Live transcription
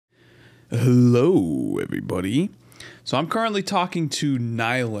Hello, everybody. So I'm currently talking to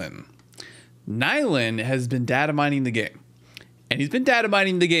Nighlin. Nighlin has been data mining the game. And he's been data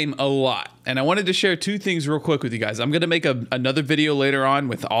mining the game a lot. And I wanted to share two things real quick with you guys. I'm going to make another video later on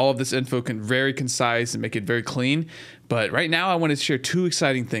with all of this info, very concise and make it very clean. But right now I want to share two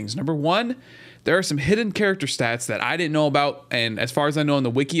exciting things. Number one, there are some hidden character stats that I didn't know about. And as far as I know in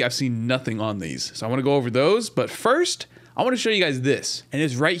the wiki, I've seen nothing on these. So I want to go over those. But first, I want to show you guys this, and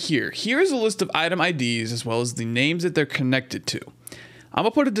it's right here. Here is a list of item IDs as well as the names that they're connected to. I'm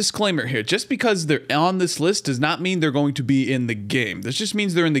gonna put a disclaimer here. Just because they're on this list does not mean they're going to be in the game. This just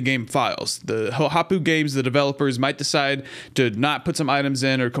means they're in the game files. The Hapu Games, the developers might decide to not put some items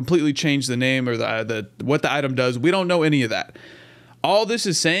in or completely change the name or what the item does. We don't know any of that. All this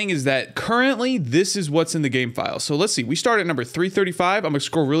is saying is that currently this is what's in the game file. So let's see, we start at number 335. I'm gonna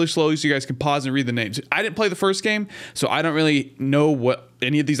scroll really slowly so you guys can pause and read the names. I didn't play the first game, so I don't really know what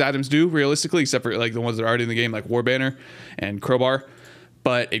any of these items do realistically, except for like the ones that are already in the game, like War Banner and Crowbar.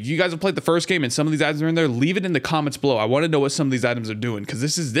 But if you guys have played the first game and some of these items are in there, leave it in the comments below. I want to know what some of these items are doing, because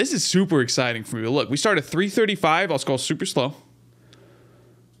this is super exciting for me. Look, we start at 335. I'll scroll super slow.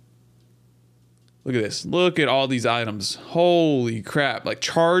 Look at this. Look at all these items. Holy crap. Like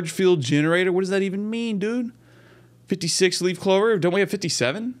charge field generator. What does that even mean, dude? 56 leaf clover. Don't we have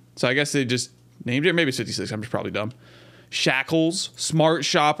 57? So I guess they just named it. Maybe it's 56. I'm just probably dumb. Shackles. Smart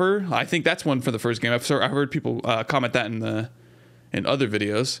shopper. I think that's one for the first game. I've heard people comment that in other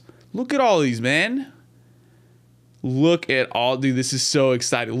videos. Look at all these, man. Look at all. Dude, this is so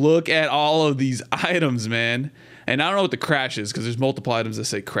exciting. Look at all of these items, man. And I don't know what the crash is, because there's multiple items that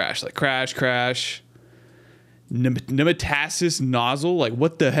say crash, like crash, nematasis nozzle, like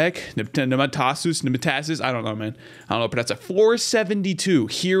what the heck? Nematasis, I don't know, man. I don't know, but that's a 472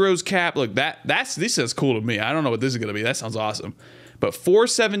 heroes cap. Look, this is cool to me. I don't know what this is gonna be. That sounds awesome. But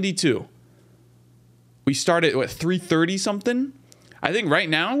 472. We start at what, 330 something? I think right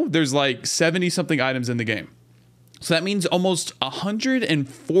now there's like 70 something items in the game. So that means almost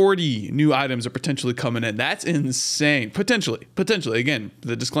 140 new items are potentially coming in. That's insane. Potentially. Again,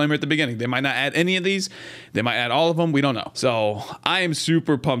 the disclaimer at the beginning. They might not add any of these. They might add all of them. We don't know. So I am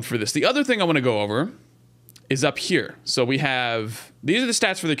super pumped for this. The other thing I want to go over is up here. So we have, these are the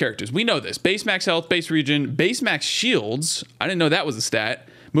stats for the characters. We know this. Base max health, base regen, base max shields. I didn't know that was a stat.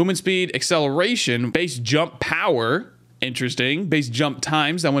 Movement speed, acceleration, base jump power. Interesting. Base jump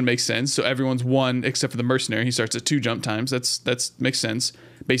times, that one makes sense. So everyone's 1 except for the mercenary. He starts at 2 jump times. That's makes sense.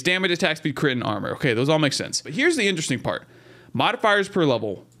 Base damage, attack speed, crit, and armor. Okay, those all make sense. But here's the interesting part. Modifiers per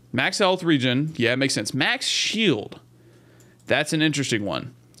level. Max health, regen. Yeah, it makes sense. Max shield. That's an interesting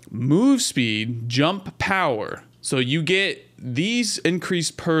one. Move speed, jump power. So you get these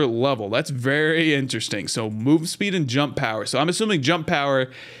increased per level. That's very interesting. So move speed and jump power. So I'm assuming jump power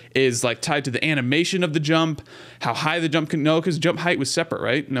is like tied to the animation of the jump, how high the jump can, no, because jump height was separate,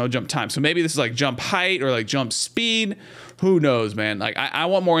 right? No, jump time. So maybe this is like jump height or like jump speed. Who knows, man? Like I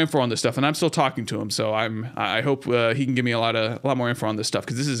want more info on this stuff, and I'm still talking to him. So I hope he can give me a lot more info on this stuff,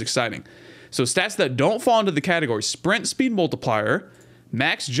 because this is exciting. So stats that don't fall into the category: sprint speed multiplier,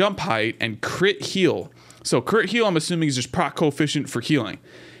 max jump height, and crit heal. So crit heal, I'm assuming, is just proc coefficient for healing.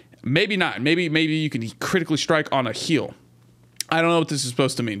 Maybe not. Maybe you can critically strike on a heal. I don't know what this is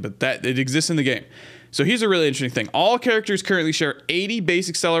supposed to mean, but that it exists in the game. So here's a really interesting thing. All characters currently share 80 base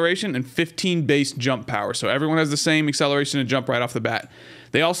acceleration and 15 base jump power. So everyone has the same acceleration and jump right off the bat.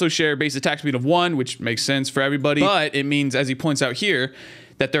 They also share base attack speed of 1, which makes sense for everybody. But it means, as he points out here,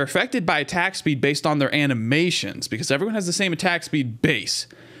 that they're affected by attack speed based on their animations, because everyone has the same attack speed base.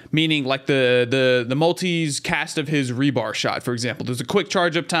 Meaning like the mul-t's cast of his rebar shot, for example. There's a quick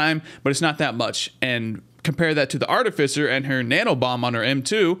charge up time, but it's not that much. And compare that to the Artificer and her nano bomb on her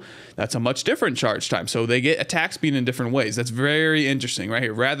M2, that's a much different charge time. So they get attack speed in different ways. That's very interesting right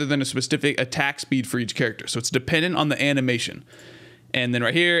here, rather than a specific attack speed for each character. So it's dependent on the animation. And then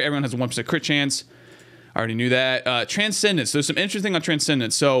right here, everyone has a 1% crit chance. I already knew that. Transcendence. There's some interesting on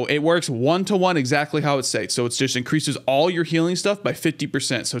Transcendence. So it works 1-to-1 exactly how it states. So it just increases all your healing stuff by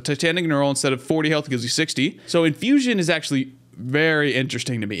 50%. So Titanic Neural, instead of 40 health, gives you 60. So Infusion is actually very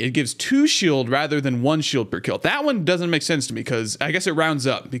interesting to me. It gives 2 shield rather than 1 shield per kill. That one doesn't make sense to me, because I guess it rounds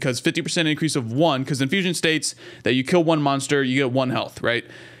up, because 50% increase of 1, because Infusion states that you kill 1 monster, you get 1 health, right?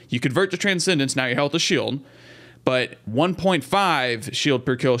 You convert to Transcendence, now your health is shield. But 1.5 shield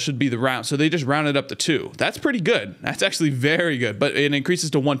per kill should be the round. So they just rounded up to 2. That's pretty good. That's actually very good. But it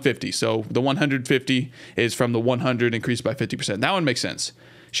increases to 150. So the 150 is from the 100 increased by 50%. That one makes sense.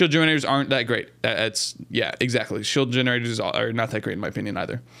 Shield generators aren't that great. Yeah, exactly. Shield generators are not that great in my opinion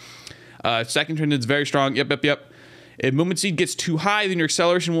either. Second trend is very strong. Yep. If movement speed gets too high, then your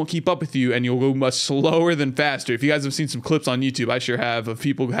acceleration won't keep up with you and you'll go much slower than faster. If you guys have seen some clips on YouTube, I sure have, of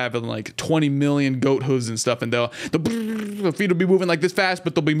people having like 20 million goat hooves and stuff, and the feet will be moving like this fast,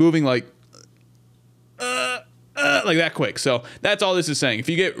 but they'll be moving like that quick. So that's all this is saying. If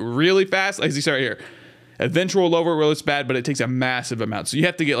you get really fast, like you see right here, eventual lower roll is bad, but it takes a massive amount. So you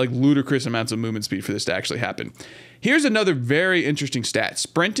have to get like ludicrous amounts of movement speed for this to actually happen. Here's another very interesting stat.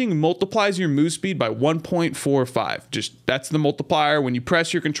 Sprinting multiplies your move speed by 1.45. Just that's the multiplier. When you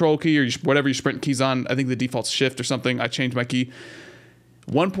press your control key or whatever your sprint key's on, I think the default's shift or something. I changed my key.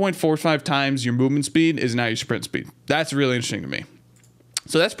 1.45 times your movement speed is now your sprint speed. That's really interesting to me.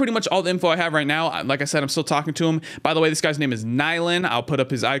 So that's pretty much all the info I have right now. Like I said, I'm still talking to him. By the way, this guy's name is Nighlin. I'll put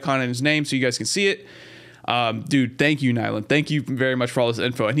up his icon and his name so you guys can see it. Dude, thank you, Nighlin. Thank you very much for all this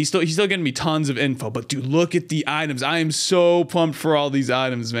info. And he's still getting me tons of info. But dude, look at the items. I am so pumped for all these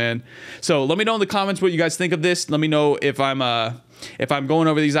items, man. So let me know in the comments what you guys think of this. Let me know if I'm going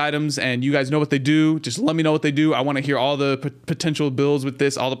over these items and you guys know what they do. Just let me know what they do. I want to hear all the potential builds with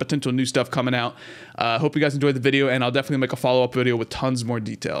this, all the potential new stuff coming out. Hope you guys enjoyed the video, and I'll definitely make a follow-up video with tons more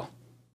detail.